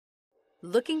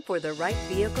Looking for the right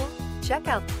vehicle? Check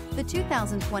out the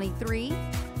 2023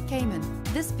 Cayman.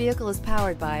 This vehicle is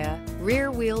powered by a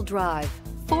rear-wheel drive,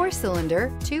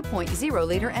 4-cylinder,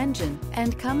 2.0-liter engine,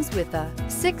 and comes with a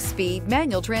 6-speed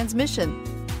manual transmission.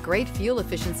 Great fuel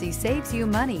efficiency saves you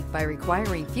money by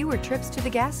requiring fewer trips to the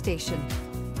gas station.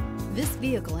 This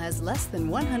vehicle has less than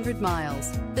 100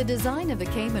 miles. The design of the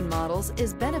Cayman models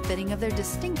is benefiting of their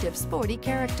distinctive sporty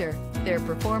character. Their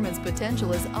performance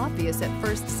potential is obvious at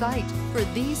first sight, for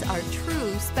these are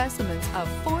true specimens of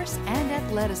force and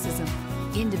athleticism.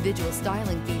 Individual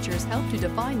styling features help to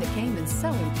define the Cayman so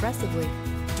impressively.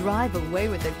 Drive away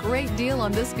with a great deal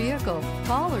on this vehicle.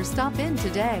 Call or stop in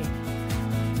today.